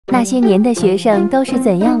那些年的学生都是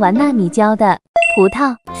怎样玩纳米胶的？葡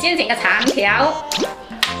萄，先剪个长条，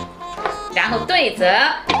然后对折。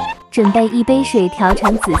准备一杯水调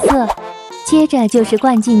成紫色，接着就是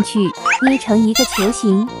灌进去，捏成一个球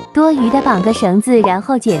形，多余的绑个绳子，然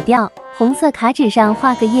后剪掉。红色卡纸上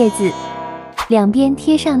画个叶子，两边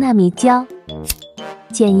贴上纳米胶，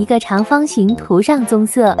剪一个长方形，涂上棕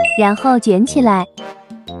色，然后卷起来，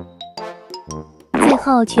最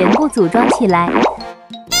后全部组装起来。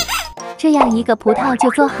这样一个葡萄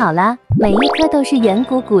就做好了，每一颗都是圆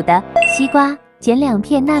鼓鼓的。西瓜，剪2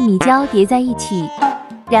片纳米胶叠在一起，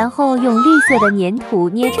然后用绿色的粘土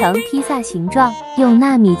捏成披萨形状，用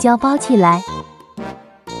纳米胶包起来，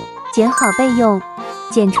剪好备用。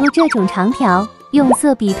剪出这种长条，用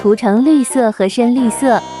色笔涂成绿色和深绿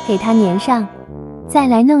色，给它粘上。再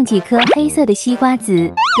来弄几颗黑色的西瓜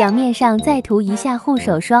籽，表面上再涂一下护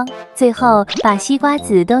手霜，最后把西瓜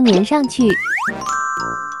籽都粘上去。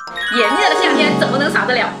炎热的夏天怎么能少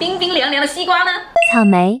得了冰冰凉凉的西瓜呢？草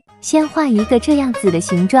莓，先画一个这样子的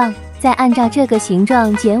形状，再按照这个形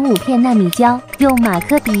状剪5片纳米胶，用马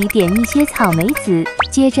克笔点一些草莓籽，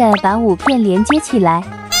接着把5片连接起来，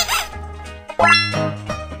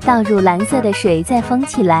倒入蓝色的水，再封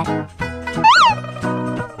起来。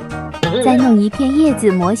再弄一片叶子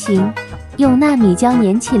模型，用纳米胶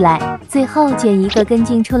粘起来，最后卷一个根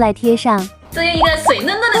茎出来贴上。这样一个水嫩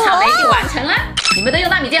嫩的草莓就完成了。你们都用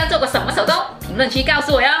纳米胶做过什么手工？评论区告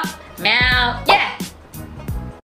诉我哟。喵耶！